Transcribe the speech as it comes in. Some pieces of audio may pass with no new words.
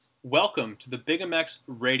Welcome to the Big MX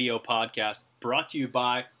Radio Podcast, brought to you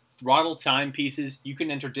by Throttle Timepieces. You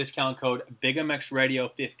can enter discount code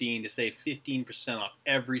BigMXRadio15 to save 15% off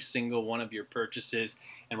every single one of your purchases,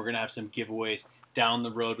 and we're going to have some giveaways down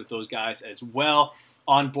the road with those guys as well.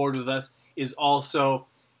 On board with us is also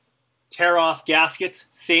Tear Off Gaskets.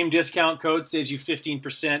 Same discount code, saves you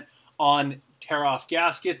 15% on Tear Off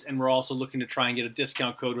Gaskets, and we're also looking to try and get a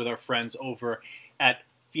discount code with our friends over at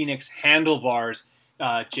Phoenix Handlebars.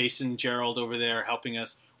 Jason Gerald over there helping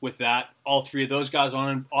us with that. All three of those guys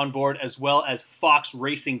on board, as well as Fox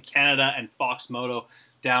Racing Canada and Fox Moto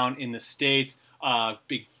down in the States.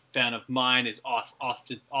 Big fan of mine is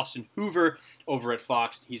Austin Hoover over at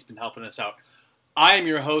Fox. He's been helping us out. I am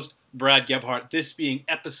your host, Brad Gebhardt, this being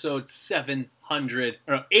episode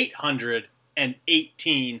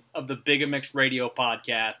 818 of the Big MX Radio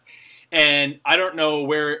Podcast. And I don't know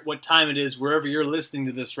what time it is, wherever you're listening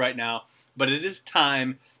to this right now, but it is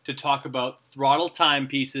time to talk about Throttle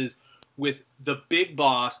Timepieces with the big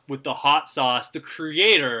boss, with the hot sauce, the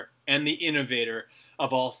creator and the innovator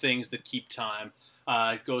of all things that keep time.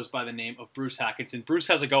 It goes by the name of Bruce Hackinson. Bruce,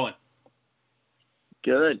 how's it going?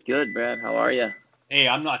 Good, Brad. How are you? Hey,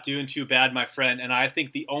 I'm not doing too bad, my friend. And I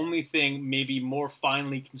think the only thing maybe more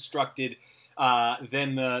finely constructed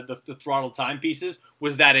than the Throttle Timepieces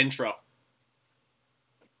was that intro.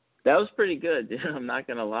 That was pretty good, dude. I'm not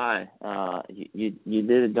gonna lie. You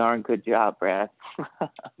did a darn good job, Brad.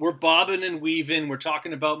 We're bobbing and weaving. We're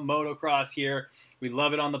talking about motocross here. We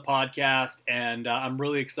love it on the podcast, and I'm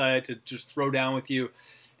really excited to just throw down with you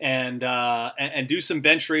and do some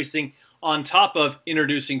bench racing on top of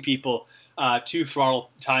introducing people to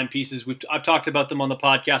Throttle Timepieces. I've talked about them on the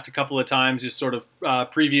podcast a couple of times, just sort of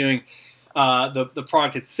previewing the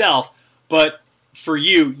product itself, but for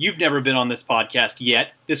you've never been on this podcast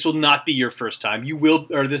yet. This will not be your first time.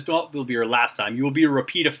 This will be your last time. You will be a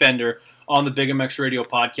repeat offender on the Big MX Radio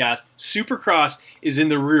Podcast. Supercross is in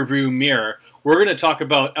the rearview mirror. We're going to talk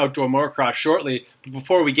about outdoor motocross shortly, but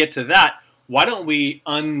before we get to that, why don't we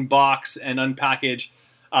unbox and unpackage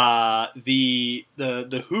the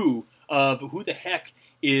who of who the heck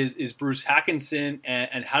is Bruce Hackinson,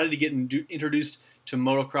 and how did he get introduced to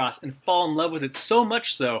motocross and fall in love with it so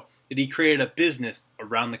much so that he created a business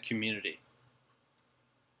around the community?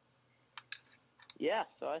 Yeah,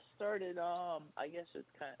 so I started. I guess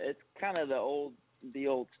it's kind of the old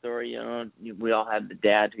story. You know, we all had the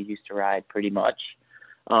dad who used to ride pretty much.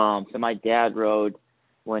 So my dad rode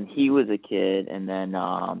when he was a kid, and then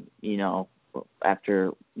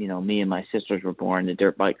after me and my sisters were born, the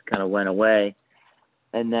dirt bikes kind of went away.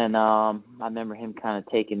 And then I remember him kind of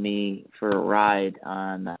taking me for a ride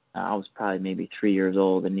on. I was probably maybe 3 years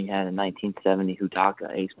old, and he had a 1970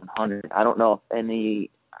 Hutaka Ace 100. I don't know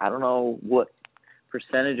what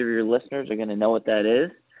percentage of your listeners are going to know what that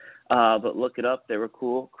is, but look it up. They were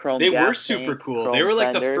cool. They were super cool. They were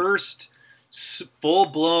like the first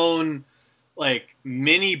full-blown like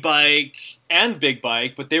mini bike and big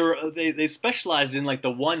bike, but they specialized in like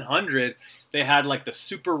the 100. They had like the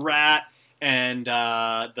Super Rat and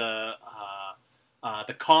the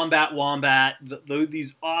Combat Wombat,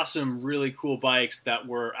 these awesome, really cool bikes that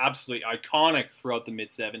were absolutely iconic throughout the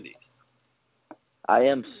mid-'70s. I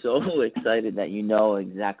am so excited that you know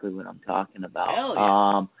exactly what I'm talking about.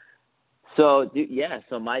 Hell yeah.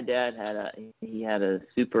 So my dad had a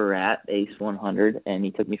Super Rat Ace 100, and he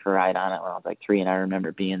took me for a ride on it when I was like 3, and I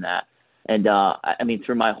remember being that. And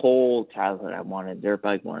through my whole childhood, I wanted a dirt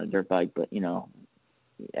bike, but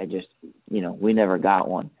I just, we never got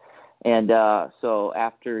one. And so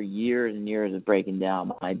after years and years of breaking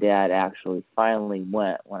down, my dad actually finally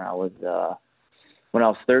went when I was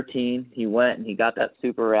 13. He went and he got that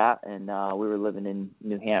Super Rat, and we were living in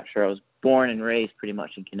New Hampshire. I was born and raised pretty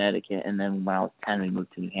much in Connecticut, and then when I was 10, we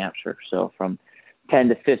moved to New Hampshire. So from 10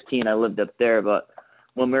 to 15, I lived up there. But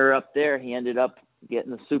when we were up there, he ended up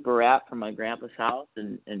getting the Super Rat from my grandpa's house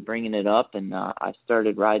and bringing it up, and I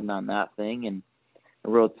started riding on that thing, and I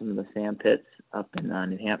rode some of the sand pits up in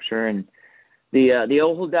New Hampshire. And the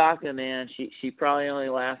old Hutaka, man, she probably only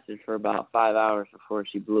lasted for about 5 hours before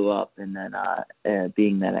she blew up. And then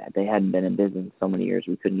being that they hadn't been in business in so many years,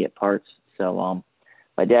 we couldn't get parts. So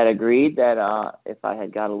my dad agreed that if I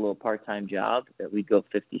had got a little part-time job, that we'd go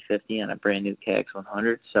 50-50 on a brand new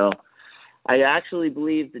KX100. So I actually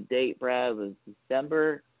believe the date, Brad, was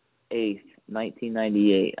December 8th,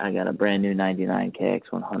 1998. I got a brand new 99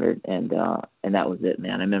 KX100, and that was it,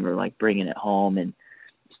 man. I remember like bringing it home and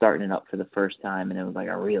starting it up for the first time, and it was like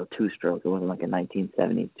a real two-stroke. It wasn't like a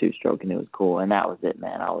 1970s two-stroke, and it was cool. And that was it,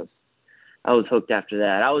 man. I was hooked after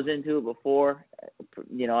that. I was into it before.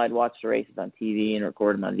 I'd watch the races on TV and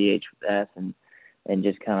record them on VHS, and and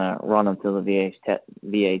just kind of run them till the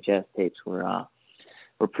VHS tapes were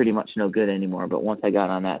pretty much no good anymore. But once I got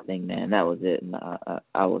on that thing, man, that was it, and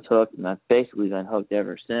I was hooked, and I've basically been hooked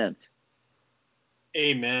ever since.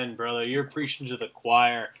 Amen, brother. You're preaching to the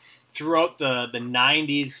choir. Throughout the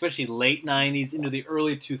 90s, especially late 90s into the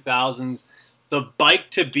early 2000s, the bike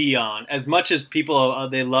to be on, as much as people,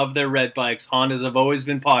 they love their red bikes, Hondas have always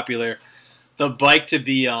been popular, the bike to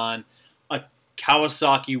be on, a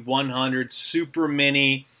Kawasaki 100 Super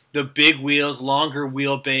Mini, the big wheels, longer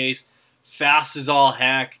wheelbase, fast as all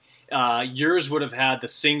heck. Yours would have had the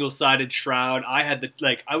single-sided shroud. I had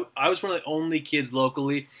I was one of the only kids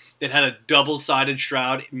locally that had a double-sided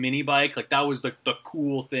shroud mini bike. Like, that was the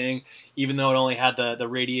cool thing, even though it only had the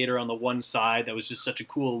radiator on the one side. That was just such a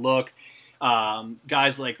cool look.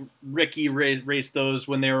 Guys like Ricky raced those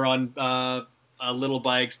when they were on little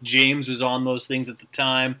bikes. James was on those things at the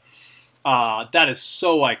time. That is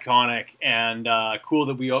so iconic and cool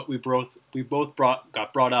that we both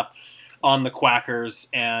got brought up on the Quackers,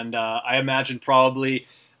 and I imagine probably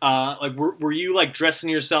were you like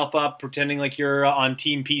dressing yourself up, pretending like you're on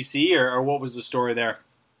Team PC, or what was the story there?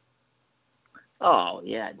 Oh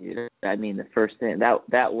yeah, dude. I mean, the first thing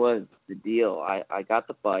that was the deal. I got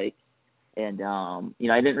the bike, and I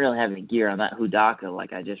didn't really have any gear on that Hudaka.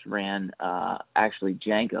 Like, I just ran actually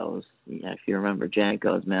Jankos. If you remember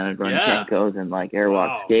Jankos, man, I'd run Jankos and like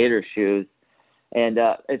Airwalk skater shoes. And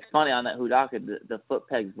it's funny, on that Hudaka, the foot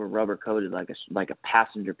pegs were rubber coated like a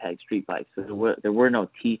passenger peg street bike, so there were no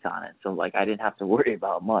teeth on it. So like, I didn't have to worry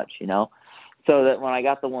about much, So that when I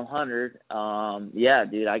got the 100, yeah,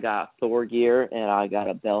 dude, I got Thor gear and I got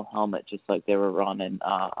a Bell helmet, just like they were running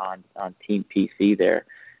on Team PC there,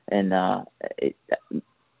 and it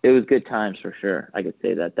was good times for sure. I could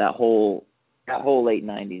say that whole late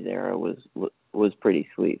 '90s era was pretty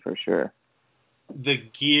sweet for sure. The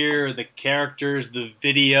gear, the characters, the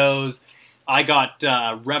videos. I got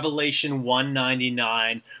Revelation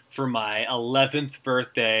 199 for my 11th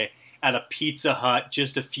birthday at a Pizza Hut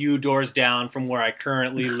just a few doors down from where I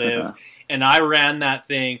currently live. And I ran that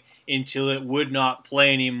thing until it would not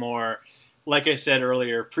play anymore. Like I said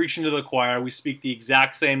earlier, preaching to the choir, we speak the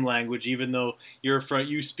exact same language, even though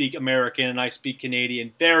you speak American and I speak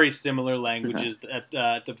Canadian, very similar languages at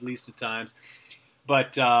the least of times.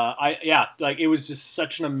 But it was just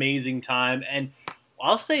such an amazing time. And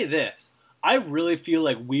I'll say this, I really feel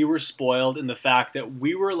like we were spoiled in the fact that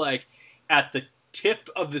we were like at the tip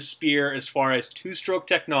of the spear as far as two-stroke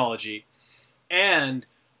technology, and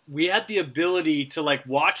we had the ability to like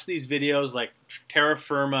watch these videos like Terra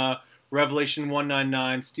Firma, Revelation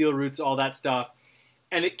 199, Steel Roots, all that stuff,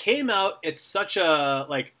 and it came out at such a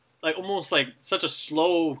almost like such a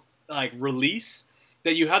slow release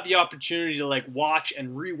that you had the opportunity to like watch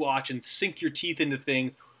and rewatch and sink your teeth into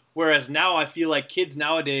things. Whereas now I feel like kids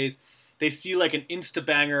nowadays, they see like an Insta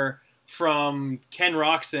banger from Ken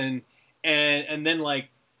Roxon, and then like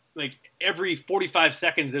every 45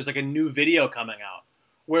 seconds there's like a new video coming out.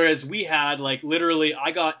 Whereas we had like literally, I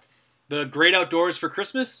got the Great Outdoors for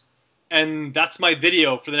Christmas, and that's my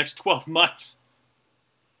video for the next 12 months.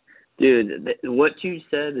 Dude, what you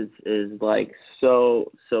said is like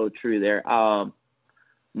so true there.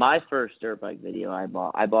 My first dirt bike video I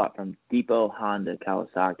bought from Depot Honda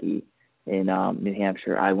Kawasaki in New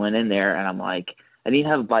Hampshire. I went in there and I'm like, I didn't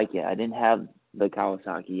have a bike yet. I didn't have the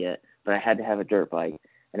Kawasaki yet, but I had to have a dirt bike.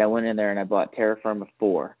 And I went in there and I bought Terra Firma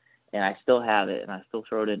 4, and I still have it, and I still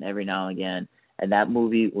throw it in every now and again. And that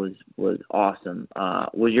movie was awesome.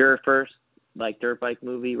 Was your first like dirt bike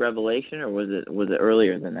movie Revelation, or was it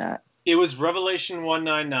earlier than that? It was Revelation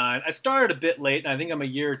 199. I started a bit late, and I think I'm a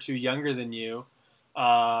year or two younger than you.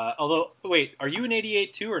 Although, wait, are you an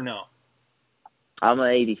 88 too or no? I'm an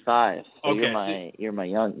 85. So okay, you're my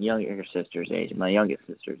younger sister's age. My youngest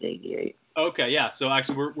sister's 88. Okay, yeah. So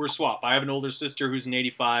actually, we're swapped. I have an older sister who's an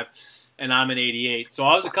 85, and I'm an 88. So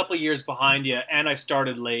I was a couple of years behind you, and I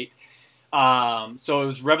started late. So it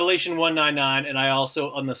was Revelation 199, and I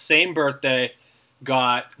also, on the same birthday,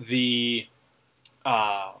 got the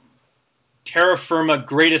Terra Firma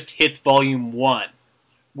Greatest Hits Volume 1,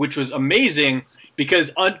 which was amazing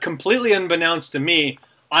because completely unbeknownst to me,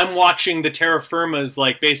 I'm watching the Terra Firma's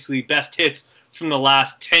like basically best hits from the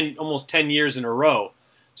last almost 10 years in a row.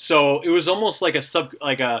 So it was almost like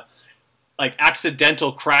a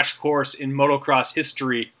accidental crash course in motocross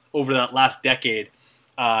history over that last decade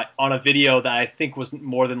on a video that I think wasn't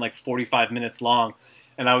more than like 45 minutes long,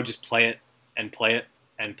 and I would just play it and play it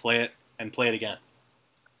and play it and play it again.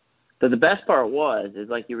 But the best part is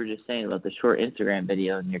like you were just saying about the short Instagram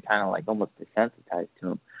videos, and you're kind of like almost desensitized to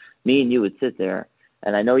them. Me and you would sit there,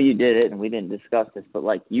 and I know you did it, and we didn't discuss this, but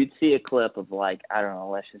like you'd see a clip of like, I don't know,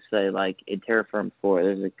 let's just say like in Terra Firma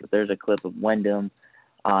 4, there's a clip of Wyndham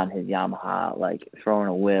on his Yamaha, like throwing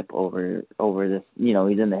a whip over this, you know,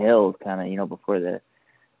 he's in the hills kind of, you know, before the,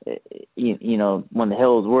 you know, when the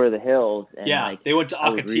hills were the hills. And yeah, like, they went to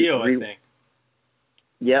Ocotillo, I think.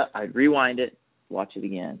 Yeah, I'd rewind it, watch it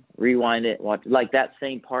again, rewind it, watch it. Like that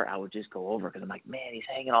same part, I would just go over because I'm like, man, he's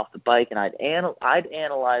hanging off the bike, and I'd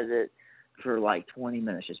analyze it for like 20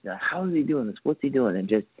 minutes, just be like, how is he doing this? What's he doing? And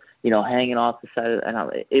just, you know, hanging off the side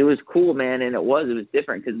of it was cool, man, and it was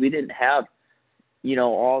different because we didn't have, you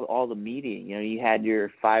know, all the media. You know, you had your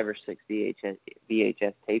 5 or 6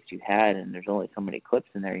 VHS tapes you had, and there's only so many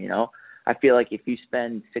clips in there. You know, I feel like if you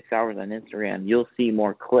spend 6 hours on Instagram, you'll see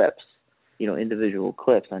more clips, you know, individual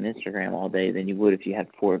clips on Instagram all day than you would if you had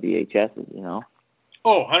 4 VHSs, you know?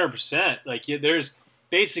 Oh, 100%. Like, there's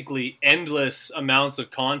basically endless amounts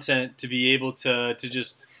of content to be able to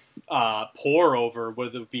just pour over,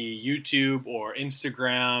 whether it be YouTube or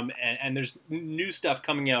Instagram, and there's new stuff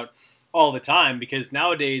coming out all the time, because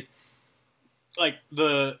nowadays, like,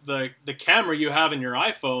 the camera you have in your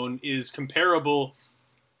iPhone is comparable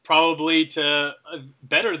probably to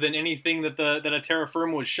better than anything that a Terra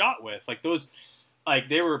Firma was shot with. Like those, like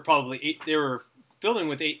they were filming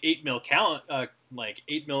with 8 mil count, like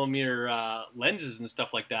 8mm lenses and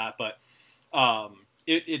stuff like that. But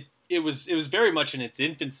it was very much in its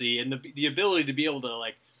infancy, and the ability to be able to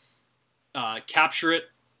like capture it,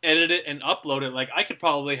 edit it, and upload it. Like I could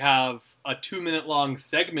probably have a 2-minute long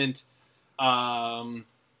segment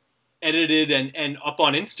edited and up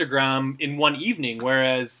on Instagram in one evening,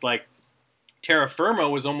 whereas like Terra Firma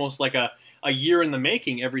was almost like a year in the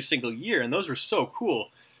making every single year, and those were so cool.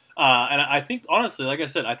 And I think, honestly, like I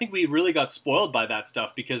said, I think we really got spoiled by that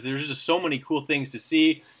stuff because there's just so many cool things to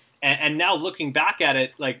see. And now looking back at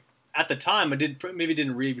it, like at the time, I didn't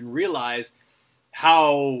even realize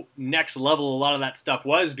how next level a lot of that stuff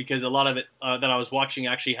was, because a lot of it that I was watching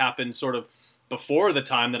actually happened sort of before the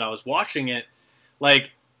time that I was watching it. Like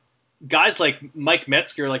guys like Mike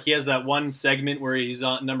Metzger, like he has that one segment where he's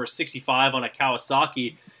on number 65 on a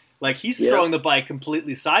Kawasaki. Like he's throwing the bike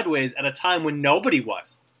completely sideways at a time when nobody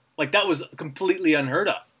was. Like that was completely unheard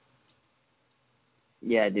of.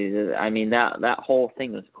 Yeah, dude. I mean, that whole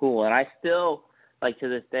thing was cool. And I still, like to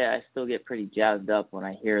this day, I still get pretty jazzed up when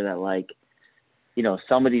I hear that, like, you know,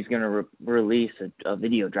 somebody's going to release a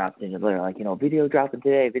video drop in. They're like, you know, video dropping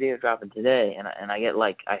today. And I get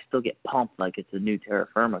like, I still get pumped like it's a new Terra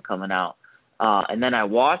Firma coming out. And then I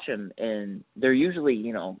watch them, and they're usually,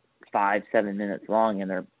 you know, 5-7 minutes long,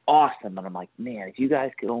 and they're awesome. And I'm like, man, if you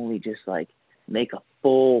guys could only just like make a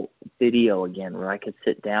full video again where I could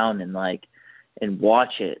sit down and like, and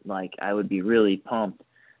watch it, like I would be really pumped.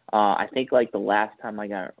 I think like the last time I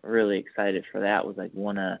got really excited for that was like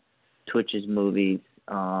one of Twitch's movies,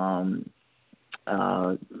 420%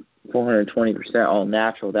 All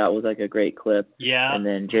Natural. That was like a great clip. Yeah. And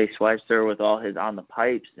then Jay Schweitzer with all his On the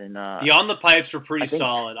Pipes, and the On the Pipes were pretty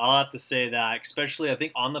solid. I'll have to say that, especially I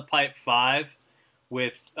think On the Pipe 5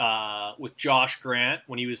 with Josh Grant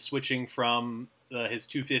when he was switching from his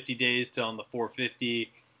 250 days to on the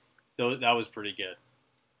 450. That was pretty good.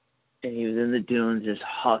 And he was in the dunes just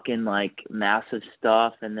hucking like massive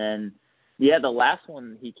stuff. And then, yeah, the last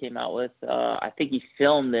one he came out with, I think he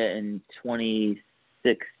filmed it in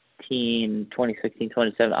 2016,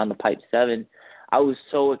 2017 on the Pipe 7. I was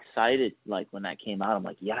so excited, like, when that came out. I'm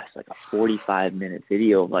like, yes, like a 45-minute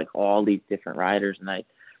video of, like, all these different riders. And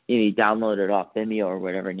you downloaded it off Vimeo or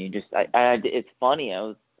whatever, and you just, it's funny.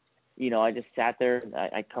 I just sat there.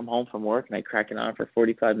 I come home from work, and I crack it on for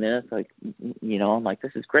 45 minutes. Like, you know, I'm like,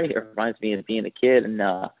 this is great. It reminds me of being a kid. And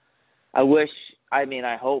I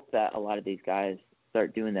hope that a lot of these guys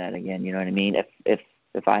start doing that again. You know what I mean? If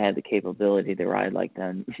I had the capability to ride like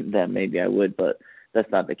them, then maybe I would. But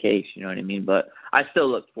that's not the case. You know what I mean? But I still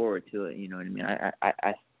look forward to it. You know what I mean?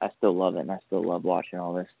 I still love it, and I still love watching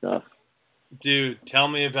all this stuff. Dude, tell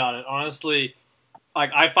me about it. Honestly,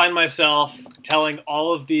 like I find myself telling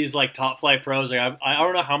all of these like top flight pros, like I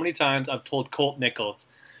don't know how many times I've told Colt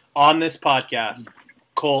Nichols on this podcast,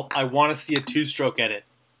 Colt, I want to see a 2-stroke edit.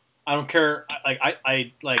 I don't care.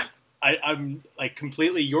 I'm like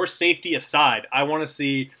completely your safety aside. I want to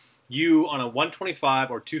see you on a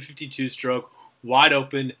 125 or 252 stroke, wide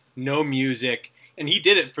open, no music. And he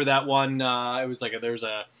did it for that one. It was like there's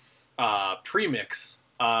a premix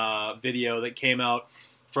video that came out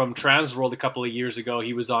from Transworld a couple of years ago.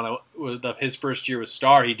 He was on his first year with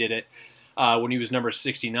Star. He did it when he was number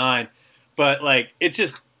 69. But like it's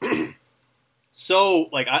just so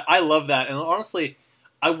like I love that. And honestly,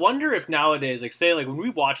 I wonder if nowadays, like say, like when we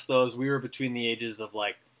watched those, we were between the ages of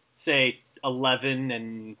like say 11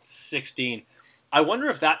 and 16. I wonder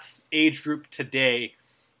if that age group today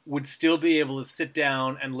would still be able to sit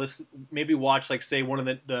down and listen, maybe watch like say one of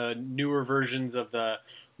the newer versions of the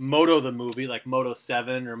Moto the movie, like Moto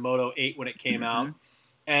 7 or Moto 8 when it came out,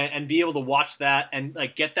 Mm-hmm. and be able to watch that and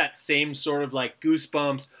like get that same sort of like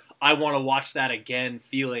goosebumps. I want to watch that again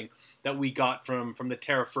feeling that we got from the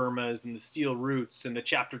Terra Firmas and the Steel Roots and the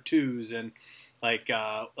Chapter 2s and like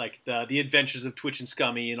the Adventures of Twitch and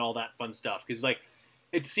Scummy and all that fun stuff. Because like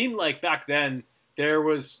it seemed like back then there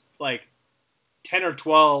was like 10 or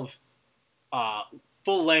 12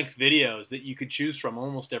 full length videos that you could choose from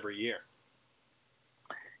almost every year.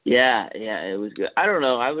 Yeah, it was good. I don't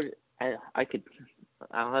know. I could.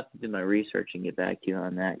 I'll have to do my research and get back to you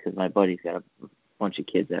on that because my buddy's got a bunch of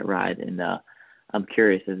kids that ride, and I'm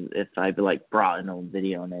curious if I like brought an old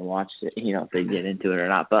video and they watched it, if they get into it or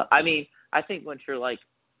not. But I mean, I think once you're like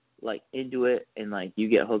into it and like you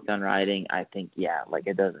get hooked on riding, I think like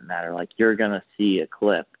it doesn't matter. Like you're gonna see a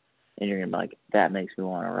clip and you're gonna be like, that makes me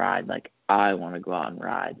want to ride. Like I want to go out and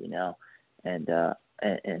ride, and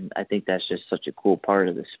I think that's just such a cool part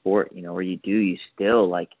of the sport, where you still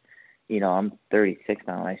like, I'm 36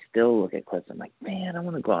 now and I still look at clips. I'm like, man, I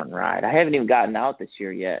want to go out and ride. I haven't even gotten out this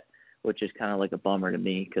year yet, which is kind of like a bummer to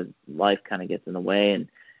me because life kind of gets in the way. And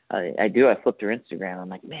I flip through Instagram. I'm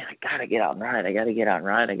like, man, I got to get out and ride. I got to get out and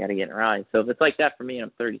ride. I got to get and ride. So if it's like that for me, and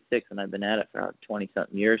I'm 36 and I've been at it for 20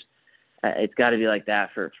 something years, it's got to be like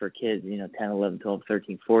that for kids, 10, 11, 12,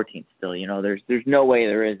 13, 14 still, there's no way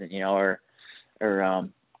there isn't,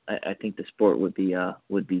 I think the sport would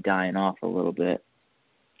be dying off a little bit.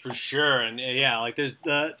 For sure, and yeah, like there's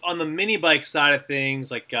on the mini bike side of things,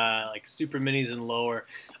 like super minis and lower.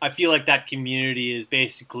 I feel like that community is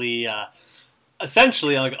basically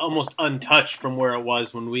essentially like almost untouched from where it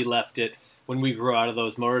was when we left it when we grew out of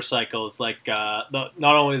those motorcycles. Like not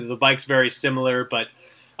only the bike's very similar, but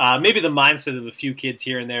maybe the mindset of a few kids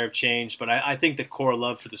here and there have changed. But I think the core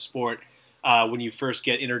love for the sport when you first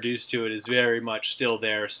get introduced to it is very much still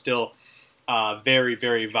there, still. Very,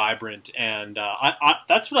 very vibrant, and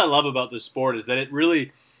that's what I love about this sport is that it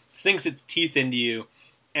really sinks its teeth into you,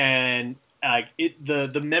 and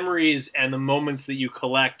the memories and the moments that you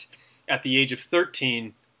collect at the age of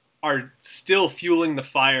 13 are still fueling the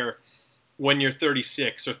fire when you're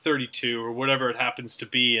 36 or 32 or whatever it happens to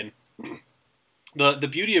be. And the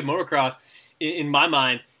beauty of motocross, in my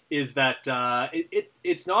mind, is that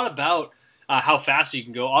it's not about how fast you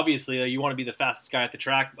can go. Obviously, you want to be the fastest guy at the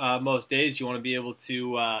track most days. You want to be able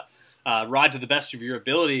to ride to the best of your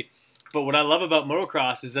ability. But what I love about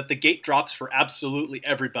motocross is that the gate drops for absolutely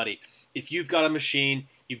everybody. If you've got a machine,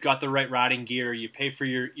 you've got the right riding gear, you pay for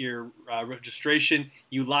your registration,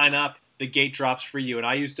 you line up, the gate drops for you. And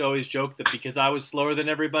I used to always joke that because I was slower than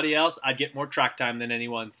everybody else, I'd get more track time than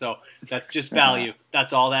anyone. So that's just value.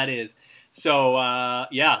 That's all that is. So, I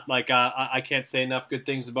can't say enough good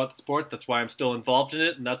things about the sport. That's why I'm still involved in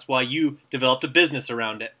it, and that's why you developed a business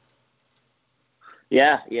around it.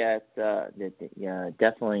 Yeah, it's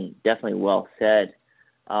definitely well said.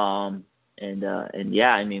 And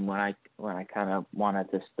yeah, I mean, when I kind of wanted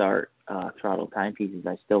to start Throttle Timepieces,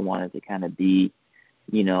 I still wanted to kind of be,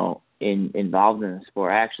 involved in the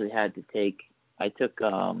sport.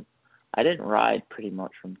 I didn't ride pretty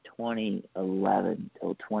much from 2011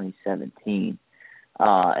 till 2017,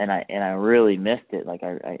 and I really missed it. Like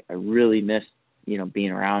I really missed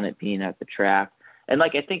being around it, being at the track, and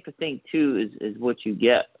like I think the thing too is what you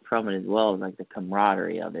get from it as well is like the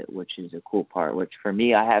camaraderie of it, which is a cool part. Which for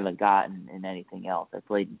me, I haven't gotten in anything else. I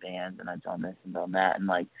played in bands and I've done this and done that, and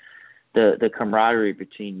like the camaraderie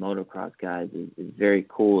between motocross guys is very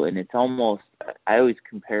cool, and it's almost I always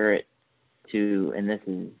compare it to, and this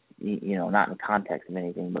is not in the context of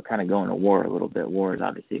anything, but kind of going to war a little bit. War is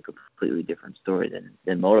obviously a completely different story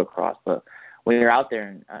than motocross. But when you're out there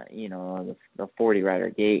and, the 40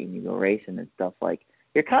 rider gate and you go racing and stuff, like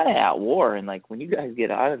you're kind of at war. And like when you guys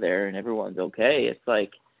get out of there and everyone's okay, it's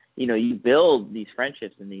like, you build these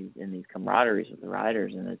friendships and these camaraderies with the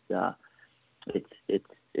riders. And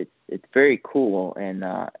it's very cool.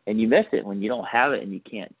 And you miss it when you don't have it and you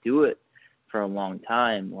can't do it for a long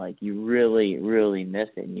time. Like you really, really miss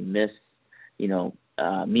it, and you miss,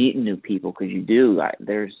 meeting new people because you do. I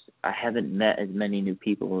haven't met as many new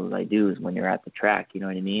people as I do as when you're at the track. You know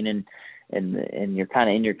what I mean? And you're kind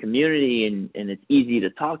of in your community, and it's easy to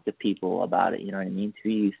talk to people about it. You know what I mean? So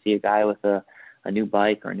you see a guy with a new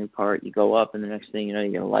bike or a new cart, you go up, and the next thing you know,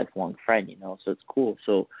 you get a lifelong friend. So it's cool.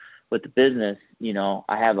 So with the business,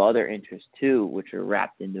 I have other interests too, which are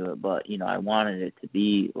wrapped into it. But I wanted it to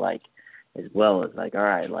be like, as well as like, all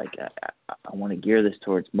right, like I want to gear this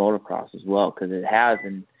towards motocross as well, because it has,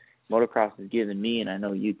 and motocross has given me, and I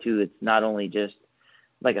know you too, it's not only just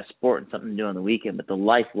like a sport and something to do on the weekend, but the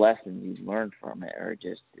life lessons you learn from it are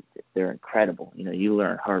just, they're incredible. You know, you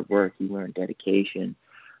learn hard work, you learn dedication,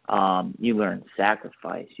 you learn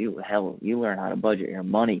sacrifice, you learn how to budget your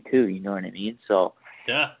money too. You know what I mean? So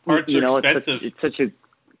yeah, parts are expensive. It's such a,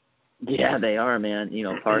 yeah, they are, man. You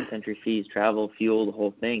know, parts, entry fees, travel, fuel, the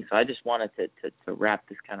whole thing. So I just wanted to wrap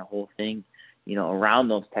this kind of whole thing, you know, around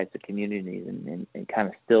those types of communities and kind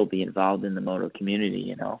of still be involved in the moto community,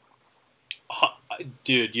 you know.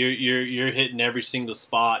 Dude, you're hitting every single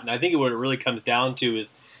spot, and I think what it really comes down to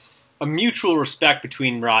is a mutual respect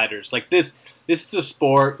between riders. Like this is a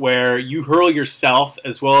sport where you hurl yourself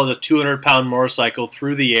as well as a 200-pound motorcycle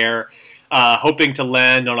through the air, hoping to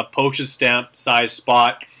land on a postage stamp size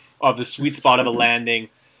spot of the sweet spot of a landing,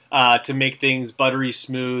 to make things buttery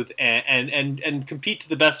smooth and compete to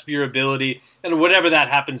the best of your ability, and whatever that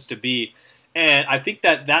happens to be. And I think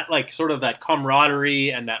that like sort of that camaraderie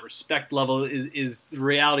and that respect level is the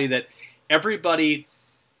reality that everybody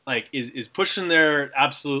like is pushing their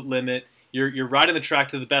absolute limit. You're riding the track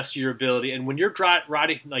to the best of your ability, and when you're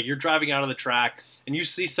riding, like you're driving out of the track, and you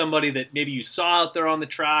see somebody that maybe you saw out there on the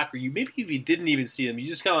track, or maybe if you didn't even see them, you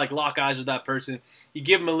just kind of like lock eyes with that person. You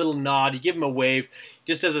give them a little nod, you give them a wave,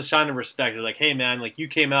 just as a sign of respect. You're like, hey man, like you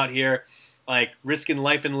came out here, like risking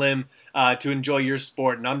life and limb to enjoy your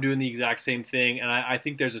sport, and I'm doing the exact same thing. And I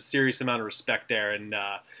think there's a serious amount of respect there, and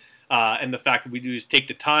the fact that we do is take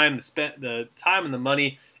the time, the time and the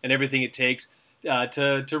money and everything it takes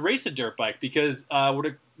to race a dirt bike, because what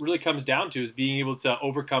it really comes down to is being able to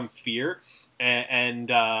overcome fear and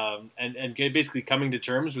basically coming to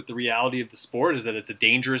terms with the reality of the sport is that it's a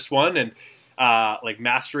dangerous one, and like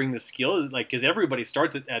mastering the skill, like because everybody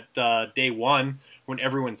starts at day one when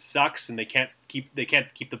everyone sucks and they can't keep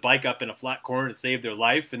the bike up in a flat corner to save their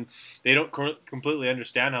life, and they don't completely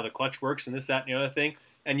understand how the clutch works and this, that, and the other thing,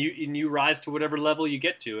 and you rise to whatever level you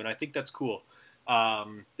get to, and I think that's cool.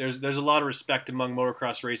 There's a lot of respect among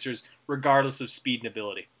motocross racers, regardless of speed and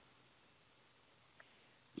ability.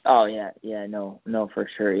 Oh yeah, no, for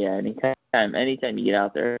sure, yeah. Anytime you get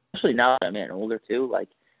out there, especially now that I'm getting older too, like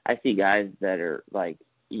I see guys that are like,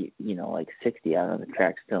 you know, like 60 out on the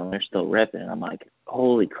track still, and they're still ripping, and I'm like,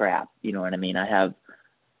 holy crap, you know what I mean? I have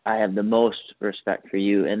the most respect for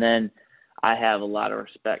you, and then I have a lot of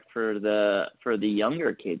respect for the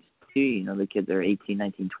younger kids too. You know, the kids that are 18,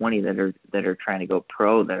 19, 20 that are trying to go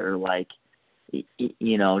pro, that are like,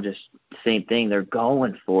 you know, just same thing. They're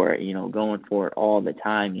going for it, you know, going for it all the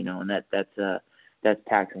time, you know, and that's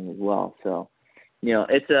taxing as well. So, you know,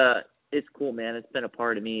 it's cool, man. It's been a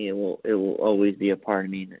part of me. It will always be a part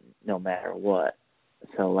of me, no matter what.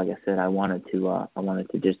 So, like I said, I wanted to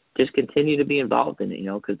just continue to be involved in it, you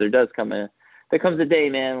know, because there comes a day,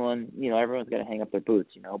 man, when, you know, everyone's got to hang up their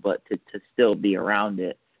boots, you know, but to still be around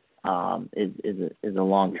it is a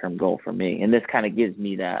long-term goal for me, and this kind of gives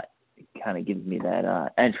me that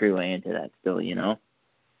entryway into that still, you know.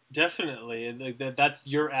 Definitely, and that's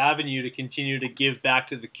your avenue to continue to give back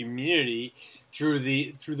to the community through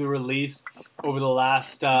the release over the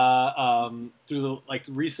last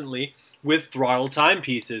recently with Throttle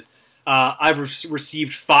timepieces. I've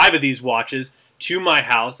received 5 of these watches to my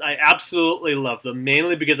house. I absolutely love them,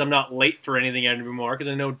 mainly because I'm not late for anything anymore,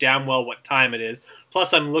 because I know damn well what time it is.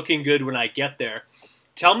 Plus, I'm looking good when I get there.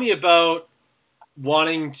 Tell me about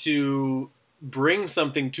wanting to bring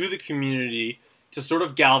something to the community to sort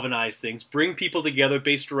of galvanize things, bring people together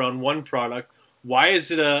based around one product. Why is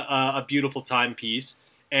it a beautiful timepiece?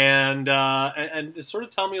 And to sort of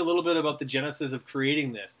tell me a little bit about the genesis of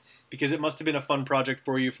creating this, because it must have been a fun project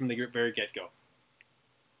for you from the very get-go.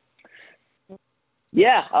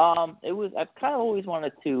 Yeah, it was. I've kind of always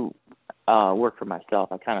wanted to work for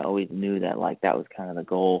myself. I kind of always knew that, like, that was kind of the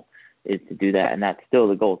goal, is to do that, and that's still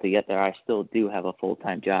the goal to get there. I still do have a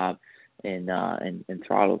full-time job, and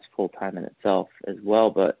Throttle's full-time in itself as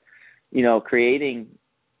well. But, you know, creating,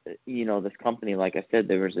 you know, this company, like I said,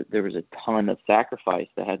 there was a ton of sacrifice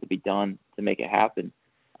that had to be done to make it happen.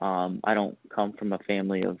 I don't come from a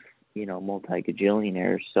family of, you know,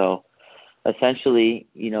 multi-gajillionaires, so essentially,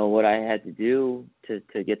 you know, what I had to do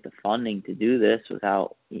to get the funding to do this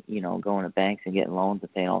without, you know, going to banks and getting loans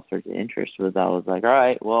and paying all sorts of interest, was I was like, all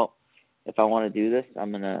right, well, if I want to do this,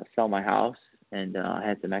 I'm going to sell my house. And I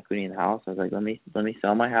had some equity in the house. I was like, let me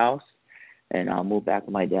sell my house, and I'll move back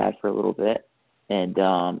with my dad for a little bit, and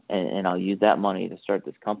I'll use that money to start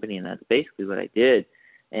this company. And that's basically what I did.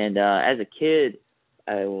 And as a kid,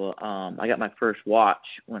 I got my first watch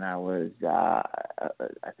when I was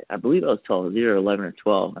I believe I was 12. It was either 11 or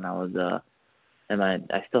 12, and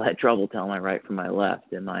I still had trouble telling my right from my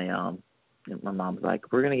left, and my mom's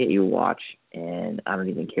like, we're gonna get you a watch, and I don't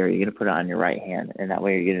even care. You're gonna put it on your right hand, and that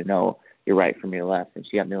way you're gonna know your right from your left. And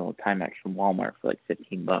she got me a little Timex from Walmart for like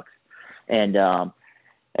 $15, and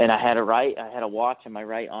I had a watch on my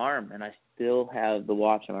right arm, and I still have the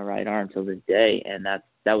watch on my right arm till this day. And that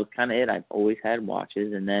was kind of it. I've always had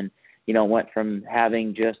watches, and then went from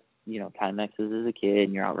having just Timexes as a kid,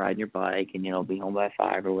 and you're out riding your bike, and be home by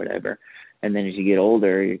 5 or whatever. And then as you get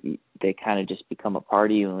older, they kind of just become a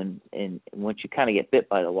part of you. And once you kind of get bit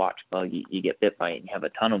by the watch bug, you get bit by it, and you have a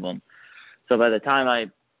ton of them. So by the time I,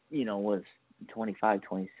 was 25,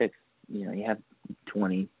 26, you have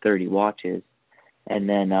 20, 30 watches. And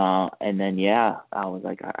then, yeah, I was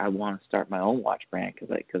like, I want to start my own watch brand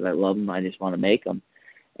because I love them. I just want to make them.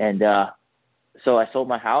 And so I sold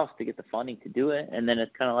my house to get the funding to do it. And then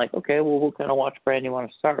it's kind of like, okay, well, what kind of watch brand do you want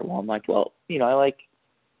to start? Well, I'm like, well, I like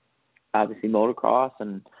obviously motocross,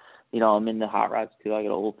 and I'm into hot rods too. I got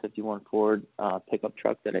an old 51 Ford pickup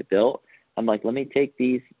truck that I built. I'm like, let me take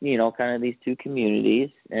these, kind of these two communities,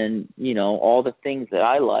 and all the things that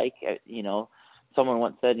I like. Someone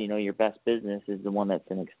once said, your best business is the one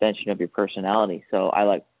that's an extension of your personality. So I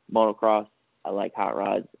like motocross, I like hot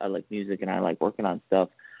rods, I like music, and I like working on stuff.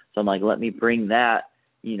 So I'm like, let me bring that,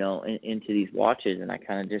 into these watches. And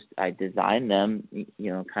I designed them,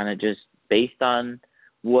 kind of just based on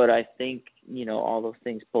what I think, all those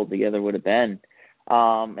things pulled together would have been.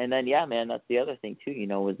 And then, yeah, man, that's the other thing too,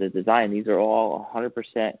 was the design. These are all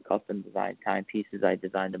 100% custom designed timepieces. I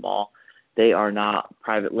designed them all. They are not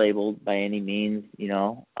private labeled by any means,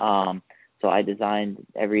 so I designed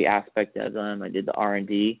every aspect of them. I did the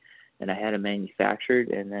R&D, and I had them manufactured,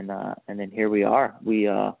 and then here we are. We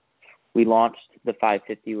launched the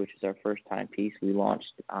 550, which is our first timepiece. We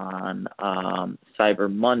launched on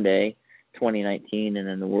Cyber Monday 2019, and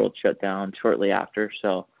then the world shut down shortly after.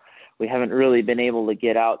 So we haven't really been able to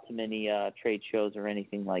get out to many trade shows or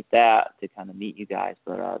anything like that to kind of meet you guys,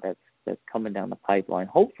 but that's coming down the pipeline,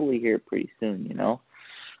 hopefully here pretty soon,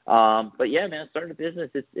 but yeah, man, starting a business,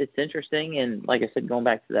 it's interesting. And like I said, going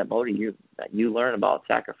back to that motor, you learn about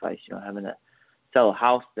sacrifice, having to sell a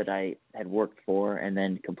house that I had worked for and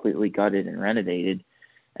then completely gutted and renovated,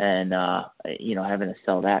 and having to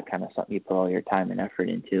sell that, kind of something you put all your time and effort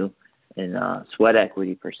into. And sweat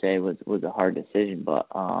equity per se was a hard decision, but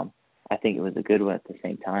I think it was a good one at the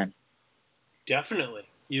same time. Definitely.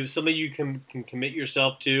 You have something you can commit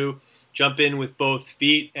yourself to, jump in with both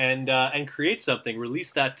feet, and create something,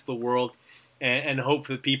 release that to the world, and hope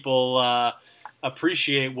that people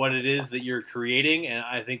appreciate what it is that you're creating. And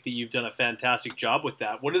I think that you've done a fantastic job with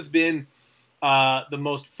that. What has been the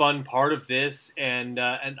most fun part of this? And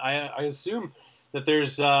I assume that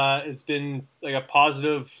there's it's been like a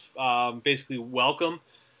positive, basically welcome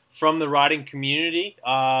from the riding community.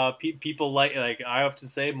 People like I often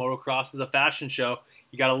say, motocross is a fashion show.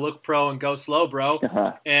 You got to look pro and go slow, bro.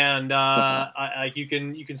 And you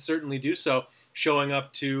can certainly do so, showing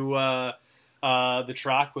up to the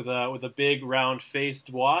track with a big round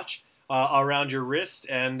faced watch around your wrist,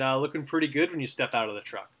 and looking pretty good when you step out of the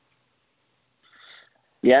truck.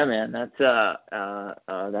 Yeah, man, that's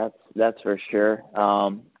for sure.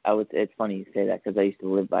 It's funny you say that because I used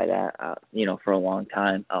to live by that, for a long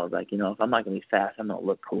time. I was like, if I'm not going to be fast, I'm going to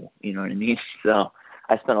look cool. You know what I mean? So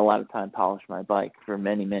I spent a lot of time polishing my bike for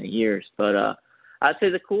many, many years. But I'd say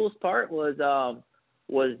the coolest part was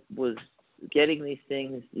getting these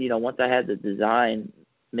things, once I had the design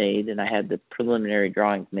made and I had the preliminary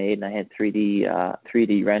drawings made and I had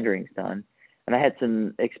 3D renderings done. And I had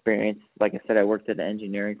some experience. Like I said, I worked at an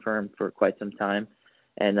engineering firm for quite some time.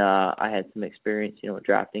 And I had some experience, with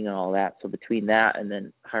drafting and all that. So between that and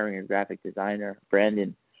then hiring a graphic designer,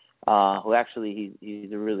 Brandon, who actually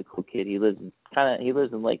he's a really cool kid. He lives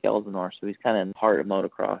in Lake Elsinore, so he's kind of in the heart of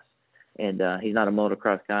motocross. And he's not a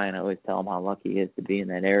motocross guy, and I always tell him how lucky he is to be in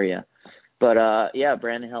that area. But yeah,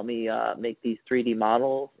 Brandon helped me make these 3D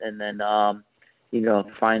models, and then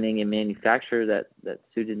finding a manufacturer that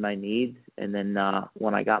suited my needs. And then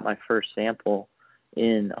when I got my first sample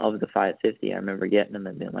of the 550, I remember getting them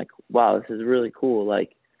and being like, wow, this is really cool.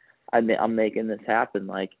 Like, I'm making this happen.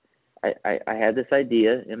 Like, I had this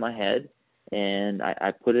idea in my head, and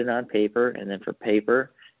I put it on paper, and then for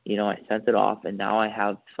paper, I sent it off, and now I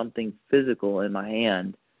have something physical in my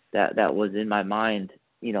hand that was in my mind,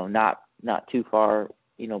 not too far,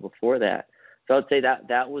 before that. So I'd say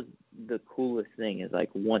that was the coolest thing, is like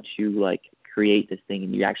once you like create this thing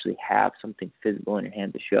and you actually have something physical in your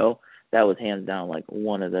hand to show, that was hands down like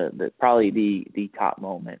one of the probably the top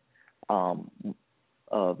moment of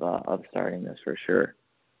starting this for sure.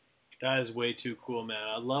 That is way too cool, man.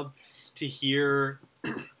 I love to hear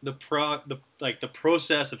the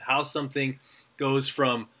process of how something goes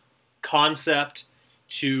from concept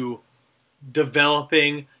to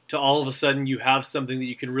developing to all of a sudden you have something that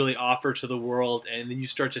you can really offer to the world, and then you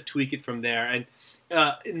start to tweak it from there. And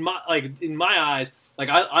in my eyes, like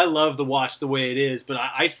I love the watch the way it is, but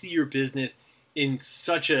I see your business in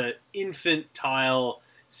such a infantile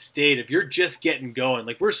state of you're just getting going.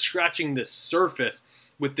 Like we're scratching the surface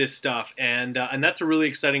with this stuff, and that's a really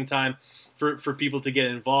exciting time for people to get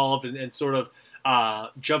involved and sort of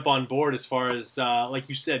jump on board as far as like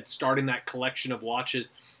you said, starting that collection of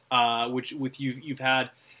watches, which with you've had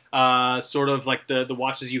sort of like the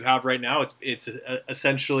watches you have right now. It's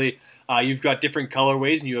essentially you've got different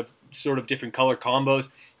colorways and you have sort of different color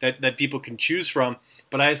combos that people can choose from.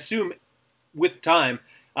 But I assume with time,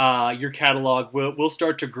 your catalog will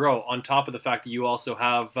start to grow on top of the fact that you also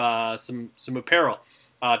have some apparel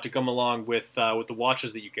to come along with the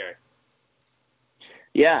watches that you carry.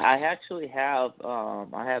 Yeah, I actually have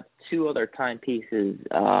I have two other timepieces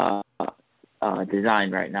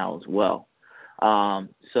designed right now as well.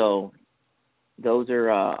 So those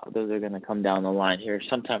are going to come down the line here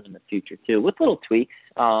sometime in the future too, with little tweaks.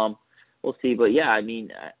 We'll see, but yeah, I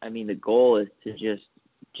mean the goal is to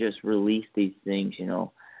just release these things,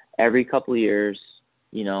 every couple of years.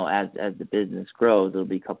 As the business grows, it'll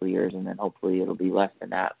be a couple of years, and then hopefully it'll be less than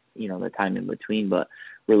that, the time in between. But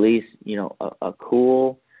release, a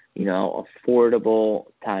cool, affordable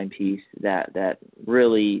timepiece that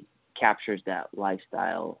really captures that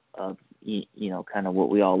lifestyle of, kind of what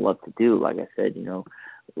we all love to do. Like I said,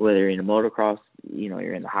 whether you're in a motocross,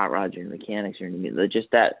 you're in the hot rods, you're in mechanics, you're in the,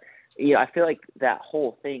 just that, I feel like that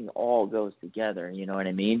whole thing all goes together. You know what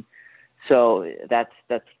I mean? So that's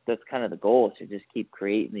kind of the goal, is to just keep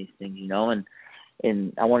creating these things,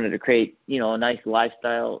 and I wanted to create, a nice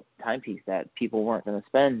lifestyle timepiece that people weren't going to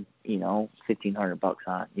spend, $1,500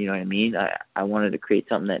 on. You know what I mean? I wanted to create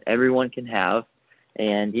something that everyone can have.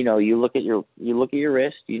 And, you look at your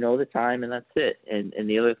wrist, the time, and that's it. And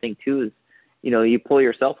the other thing too is, you pull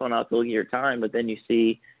your cell phone out to look at your time, but then you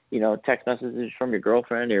see, text messages from your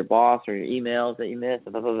girlfriend or your boss or your emails that you missed,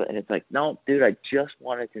 blah, blah, blah, and it's like, no, dude, I just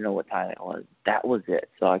wanted to know what time it was. That was it.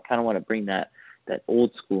 So I kind of want to bring that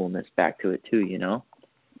old schoolness back to it too,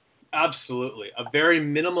 Absolutely. A very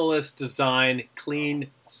minimalist design, clean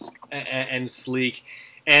and sleek.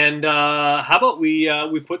 And how about we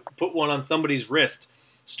put one on somebody's wrist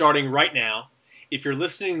starting right now. If you're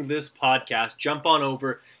listening to this podcast, jump on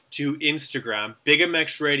over to Instagram, Big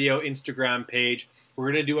MX Radio Instagram page.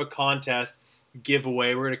 We're going to do a contest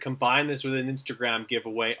giveaway. We're going to combine this with an Instagram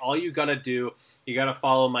giveaway. All you got to do, you got to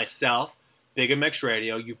follow myself, Big MX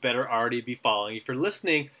Radio. You better already be following. If you're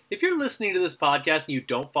listening to this podcast and you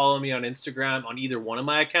don't follow me on Instagram on either one of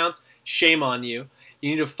my accounts, shame on you.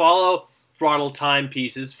 You need to follow Throttle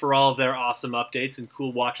Timepieces for all of their awesome updates and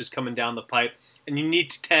cool watches coming down the pipe. And you need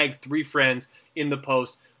to tag 3 friends in the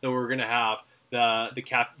post that we're going to have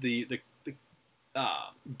the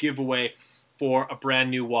giveaway for a brand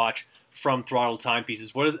new watch from Throttle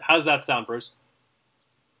Timepieces. How does that sound, Bruce?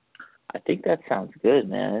 I think that sounds good,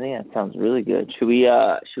 man. I think that sounds really good. Should we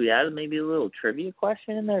add maybe a little trivia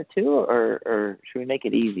question in there too, or should we make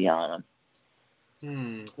it easy on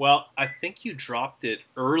them? Well, I think you dropped it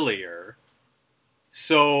earlier.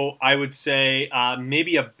 So I would say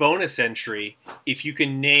maybe a bonus entry if you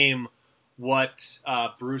can name what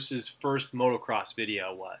Bruce's first motocross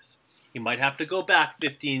video was. You might have to go back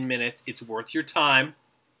 15 minutes. It's worth your time.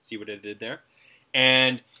 See what I did there?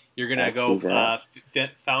 And you're going to go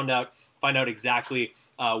find out exactly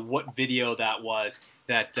what video that was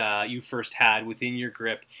that you first had within your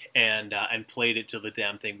grip and played it till the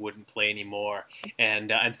damn thing wouldn't play anymore.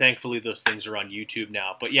 And thankfully those things are on YouTube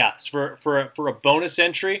now. But yeah, for a bonus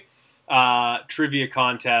entry, trivia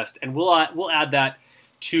contest, and we'll add that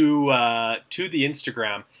to the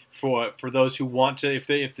Instagram for those who want to. If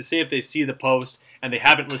they see the post and they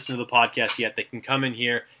haven't listened to the podcast yet, they can come in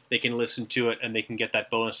here, they can listen to it, and they can get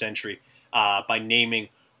that bonus entry by naming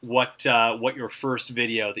what your first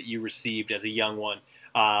video that you received as a young one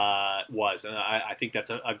was. And I think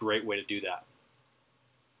that's a great way to do that.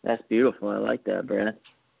 That's beautiful. I like that, Brad.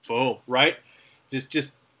 Boom, right?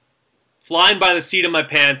 Just flying by the seat of my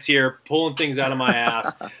pants here, pulling things out of my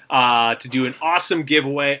ass to do an awesome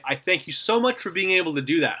giveaway. I thank you so much for being able to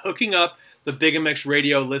do that. Hooking up the Big MX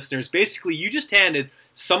Radio listeners. Basically, you just handed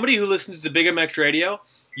somebody who listens to Big MX Radio,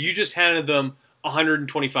 you just handed them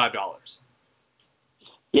 $125.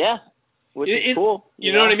 Yeah. which is cool.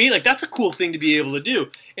 You know what I mean? Like that's a cool thing to be able to do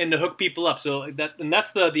and to hook people up. So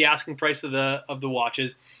that's the asking price of the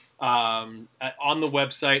watches on the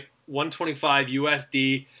website, $125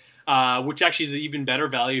 USD, which actually is an even better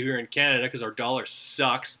value here in Canada because our dollar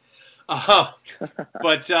sucks.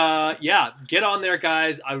 But yeah, get on there,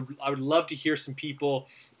 guys. I would love to hear some people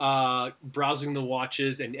browsing the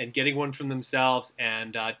watches and getting one from themselves.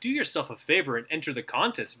 And do yourself a favor and enter the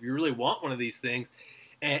contest if you really want one of these things.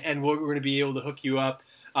 And we're going to be able to hook you up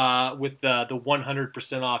with the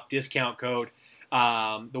 100% off discount code,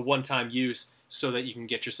 the one-time use, so that you can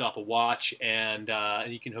get yourself a watch and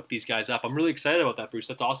you can hook these guys up. I'm really excited about that, Bruce.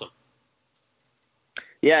 That's awesome.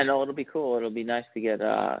 Yeah, no, it'll be cool. It'll be nice to get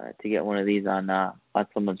one of these on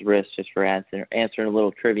someone's wrist just for answering a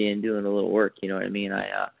little trivia and doing a little work. You know what I mean?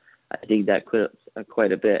 I dig that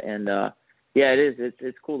quite a bit, and yeah, it is.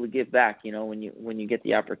 It's cool to give back. You know, when you get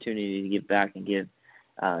the opportunity to give back and give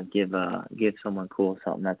someone cool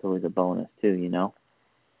something, that's always a bonus too. You know.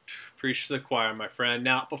 Preach to the choir, my friend.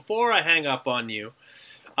 Now, before I hang up on you,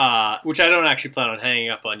 which I don't actually plan on hanging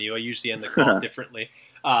up on you, I usually end the call differently.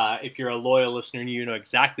 If you're a loyal listener, you know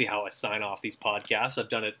exactly how I sign off these podcasts. I've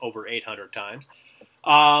done it over 800 times.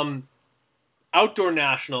 Outdoor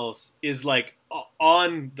Nationals is like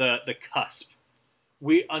on the cusp.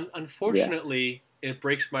 We unfortunately, it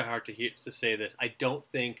breaks my heart to say this. I don't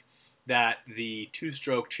think that the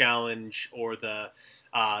two-stroke challenge or the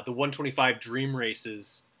 125 dream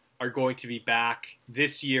races are going to be back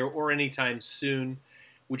this year or anytime soon,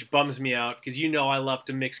 which bums me out because you know I love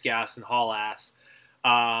to mix gas and haul ass.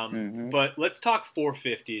 But let's talk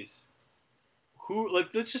 450s.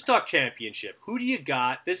 Let's just talk championship. Who do you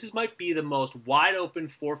got? This might be the most wide open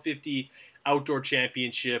 450 outdoor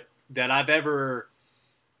championship that I've ever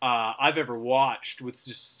watched, with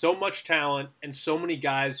just so much talent and so many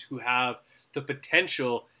guys who have the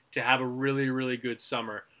potential to have a really, really good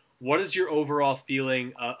summer. What is your overall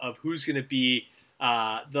feeling of who's going to be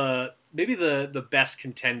the best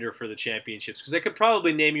contender for the championships? Because I could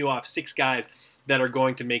probably name you off 6 guys that are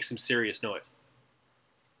going to make some serious noise.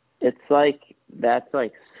 It's like that's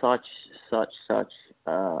like such a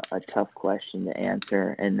tough question to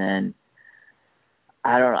answer, and then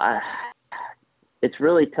I don't know. It's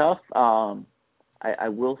really tough. I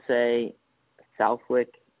will say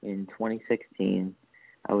Southwick in 2016.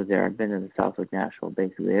 I was there. I've been to the Southwick National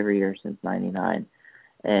basically every year since '99,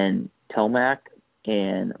 and Tomac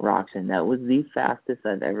and Roczen. That was the fastest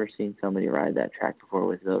I've ever seen somebody ride that track before.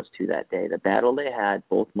 Was those two that day? The battle they had,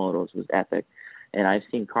 both motos, was epic. And I've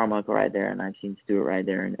seen Carmichael ride there, and I've seen Stewart ride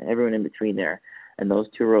there, and everyone in between there. And those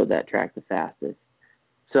two rode that track the fastest.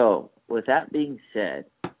 So with that being said,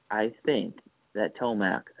 I think that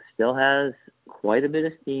Tomac still has quite a bit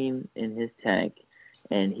of steam in his tank,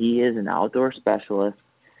 and he is an outdoor specialist.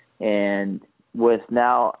 And with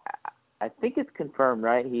now, I think it's confirmed,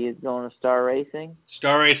 right? He is going to Star Racing.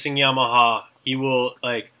 Star Racing Yamaha.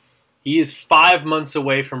 He is 5 months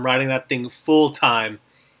away from riding that thing full time.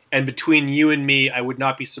 And between you and me, I would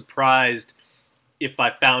not be surprised if I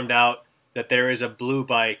found out that there is a blue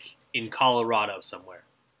bike in Colorado somewhere.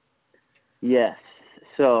 Yes.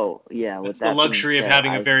 So, yeah. That's the luxury of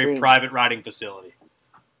having a very private riding facility.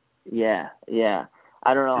 Yeah.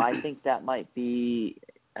 I don't know. I think that might be...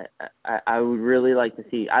 I would really like to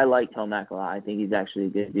see... I like Tomac a lot. I think he's actually a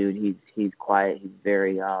good dude. He's quiet. He's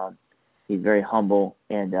very humble,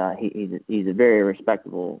 and he's a very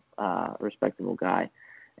respectable guy.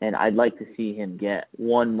 And I'd like to see him get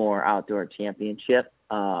one more outdoor championship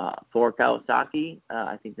for Kawasaki.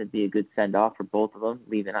 I think that'd be a good send-off for both of them,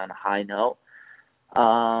 leaving on a high note.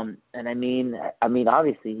 And I mean,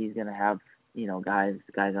 obviously he's going to have, guys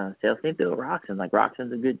on the sales. Same thing with Roczen. Like,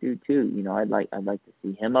 Roczen's a good dude too. I'd like to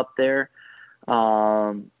see him up there.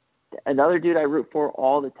 Another dude I root for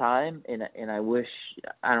all the time, and I wish,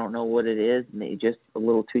 I don't know what it is, maybe just a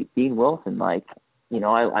little tweak, Dean Wilson. I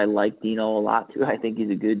like Dino a lot too. I think he's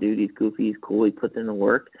a good dude. He's goofy. He's cool. He puts in the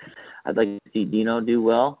work. I'd like to see Dino do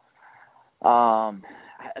well.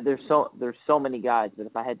 There's so many guys, but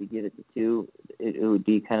if I had to give it to two, it would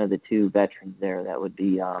be kind of the two veterans there. That would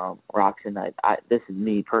be Roczen. This is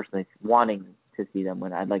me personally wanting to see them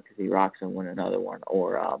win. I'd like to see Roczen win another one,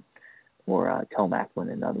 or Tomac win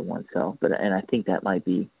another one. So, and I think that might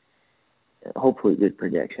be hopefully good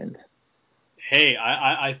predictions. Hey,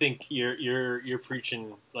 I think you're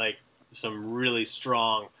preaching like some really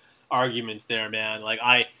strong arguments there, man. Like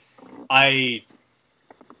I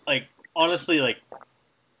honestly, like,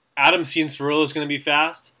 Adam Cianciarulo is going to be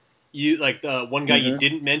fast. You like the one guy you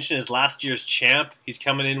didn't mention is last year's champ. He's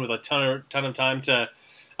coming in with a ton of time to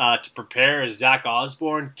prepare. Is Zach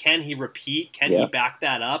Osborne? Can he repeat? Can he back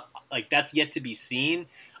that up? like that's yet to be seen.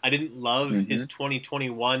 I didn't love Mm-hmm. his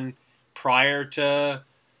 2021 prior to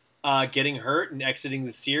getting hurt and exiting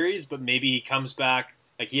the series, but maybe he comes back.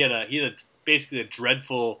 Like he had basically a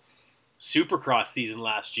dreadful Supercross season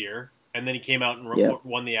last year, and then he came out and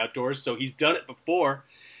won the outdoors. So he's done it before.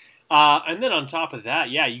 And then on top of that,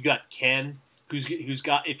 yeah, you got Ken, who's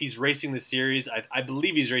got, if he's racing the series, I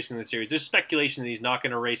believe he's racing the series. There's speculation that he's not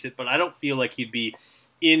going to race it, but I don't feel like he'd be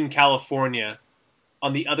in California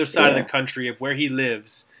on the other side of the country of where he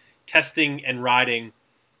lives, testing and riding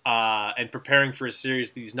and preparing for a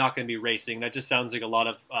series that he's not going to be racing. That just sounds like a lot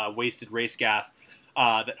of wasted race gas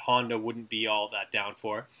that Honda wouldn't be all that down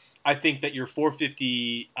for. I think that your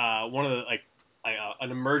 450, one of the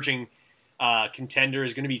an emerging contender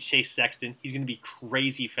is going to be Chase Sexton. He's going to be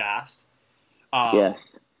crazy fast. Yes.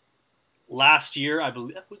 Last year, I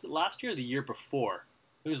believe, was it last year or the year before?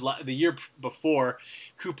 It was the year before.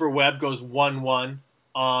 Cooper Webb goes 1-1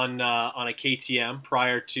 on a KTM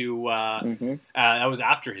prior to that was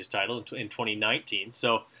after his title in 2019.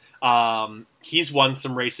 So he's won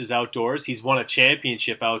some races outdoors. He's won a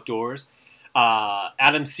championship outdoors.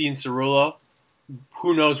 Adam Cianciarulo,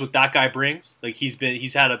 who knows what that guy brings? Like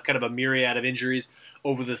he's had a kind of a myriad of injuries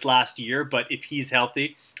over this last year, but if he's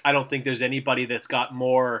healthy, I don't think there's anybody that's got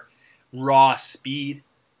more raw speed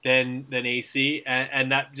than AC,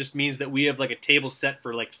 and that just means that we have like a table set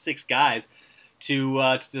for like 6 guys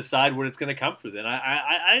to decide what it's going to come for. Then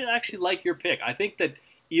I actually like your pick. I think that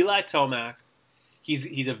Eli Tomac,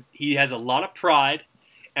 he has a lot of pride,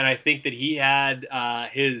 and I think that he had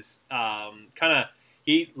his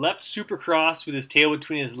he left Supercross with his tail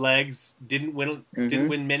between his legs. Didn't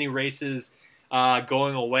win many races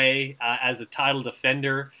going away as a title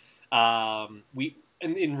defender.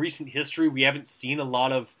 In recent history, we haven't seen a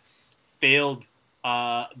lot of failed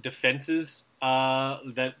defenses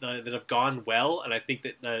that have gone well, and I think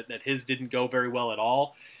that his didn't go very well at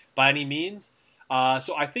all by any means.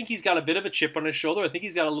 So I think he's got a bit of a chip on his shoulder. I think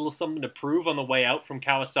he's got a little something to prove on the way out from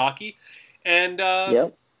Kawasaki, and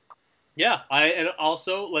yeah. And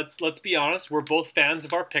also let's be honest, we're both fans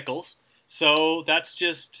of our pickles, so that's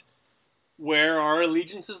just where our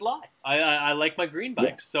allegiances lie. I like my green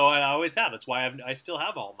bikes, so I always have. That's why I still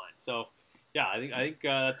have all mine. So, yeah, I think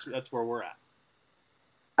that's where we're at.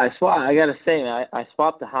 I gotta say, man, I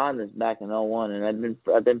swapped the Hondas back in 01, and I've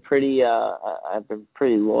been pretty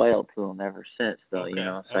loyal to them ever since, though. Okay, you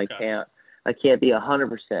know, so I can't be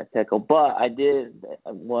 100% pickle, but I did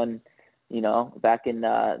one, you know, back in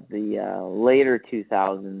the later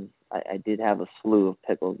 2000s. I did have a slew of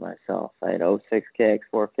pickles myself. I had 06 kicks,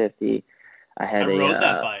 450. I rode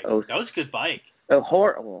that bike. That was a good bike.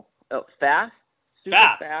 Horrible. Fast. Super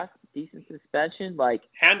fast. Decent suspension. Like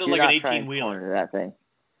handled like an 18-wheeler. Corner that thing.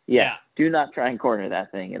 Yeah. Do not try and corner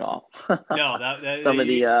that thing at all. No, that some of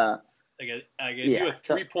the I do a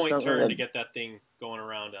 3-point turn to get that thing going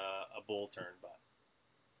around a bull turn, but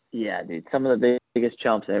yeah, dude. Some of the biggest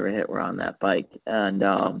jumps I ever hit were on that bike, and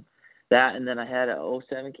that, and then I had a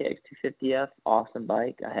 07 KX 250F, awesome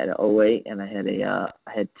bike. I had a 08, and I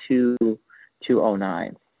had two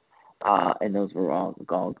 09s, and those were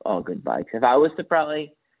all good bikes. If I was to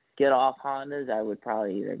probably get off Hondas, I would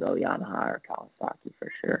probably either go Yamaha or Kawasaki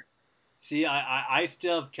for sure. See, I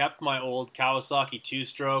still have kept my old Kawasaki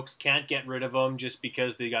 2-strokes. Can't get rid of them just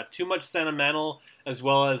because they got too much sentimental, as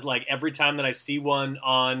well as like every time that I see one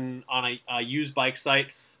on a used bike site,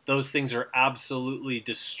 those things are absolutely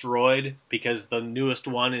destroyed because the newest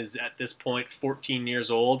one is at this point 14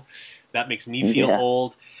 years old. That makes me feel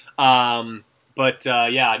old. I'm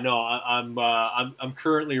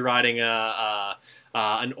currently riding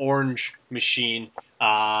an orange machine.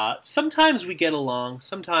 Sometimes we get along,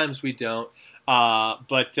 sometimes we don't.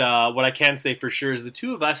 But what I can say for sure is the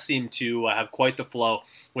two of us seem to have quite the flow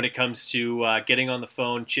when it comes to getting on the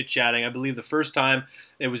phone, chit-chatting. I believe the first time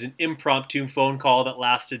it was an impromptu phone call that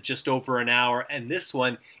lasted just over an hour, and this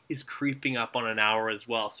one is creeping up on an hour as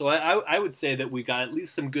well. So I would say that we got at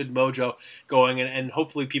least some good mojo going, and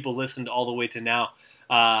hopefully people listened all the way to now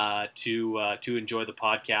to enjoy the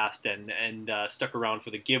podcast and stuck around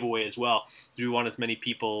for the giveaway as well. So we want as many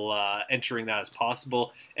people entering that as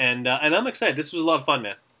possible, and I'm excited. This was a lot of fun,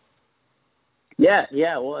 man. Yeah,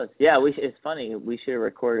 it was. Yeah, it's funny. We should have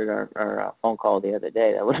recorded our phone call the other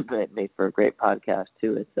day. That would have made for a great podcast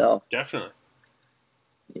too itself. Definitely.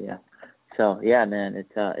 Yeah. So yeah, man,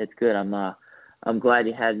 it's good. I'm glad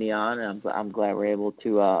you had me on, and I'm glad we're able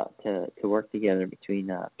to work together between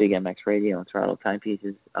Big MX Radio and Throttle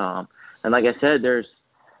Timepieces. And like I said, there's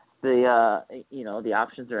the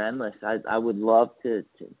options are endless. I would love to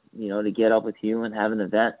get up with you and have an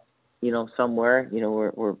event, somewhere,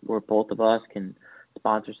 where both of us can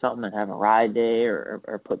sponsor something and have a ride day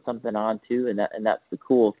or put something on too. And that's the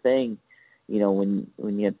cool thing, when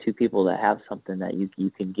you have two people that have something that you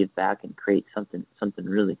can give back and create something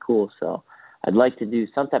really cool. So I'd like to do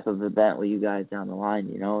some type of event with you guys down the line,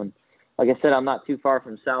 and like I said, I'm not too far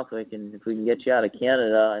from Southwick, and if we can get you out of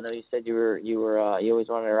Canada, I know you said you always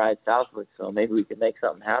wanted to ride Southwick, so maybe we could make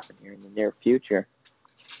something happen here in the near future.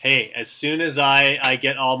 Hey, as soon as I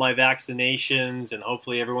get all my vaccinations, and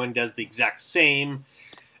hopefully everyone does the exact same,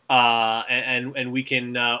 and we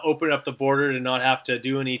can open up the border to not have to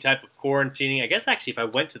do any type of quarantining. I guess actually if I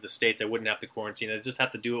went to the States, I wouldn't have to quarantine. I just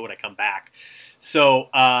have to do it when I come back. So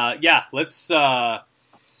let's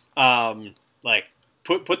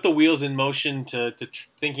put the wheels in motion to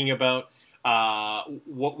thinking about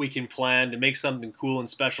what we can plan to make something cool and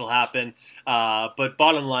special happen. But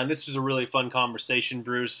bottom line, this was a really fun conversation,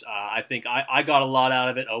 Bruce. I think I got a lot out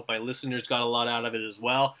of it. I hope my listeners got a lot out of it as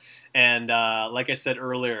well. And like I said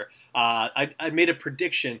earlier, I made a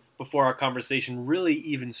prediction before our conversation really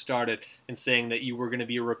even started in saying that you were going to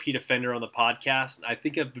be a repeat offender on the podcast. And I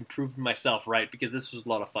think I've been proving myself right because this was a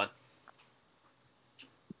lot of fun.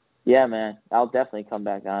 Yeah, man, I'll definitely come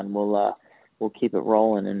back on. We'll keep it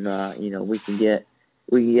rolling, and we can get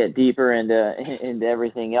deeper into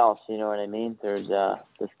everything else. You know what I mean? There's the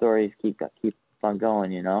stories keep on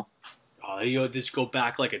going. Oh, just go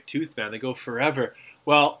back like a tooth, man. They go forever.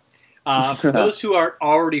 Well, for those who are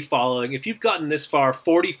already following, if you've gotten this far,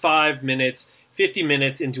 45 minutes, 50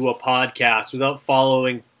 minutes into a podcast without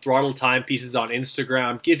following Throttle Timepieces on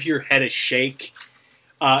Instagram, give your head a shake.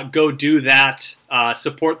 Go do that.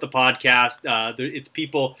 Support the podcast. It's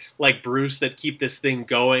people like Bruce that keep this thing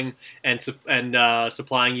going and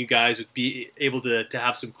supplying you guys with be able to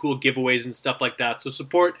have some cool giveaways and stuff like that. So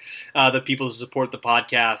support the people who support the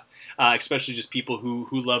podcast, especially just people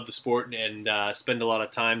who love the sport and spend a lot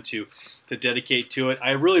of time to dedicate to it.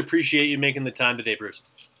 I really appreciate you making the time today, Bruce.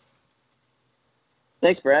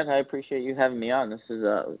 Thanks, Brad. I appreciate you having me on.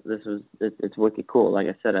 It's wicked cool. Like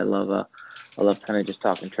I said, I love kind of just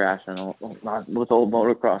talking trash with old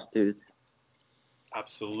motocross dudes.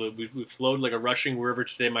 Absolutely. We flowed like a rushing river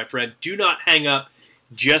today, my friend. Do not hang up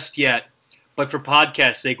just yet. But for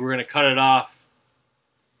podcast sake, we're going to cut it off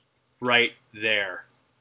right there.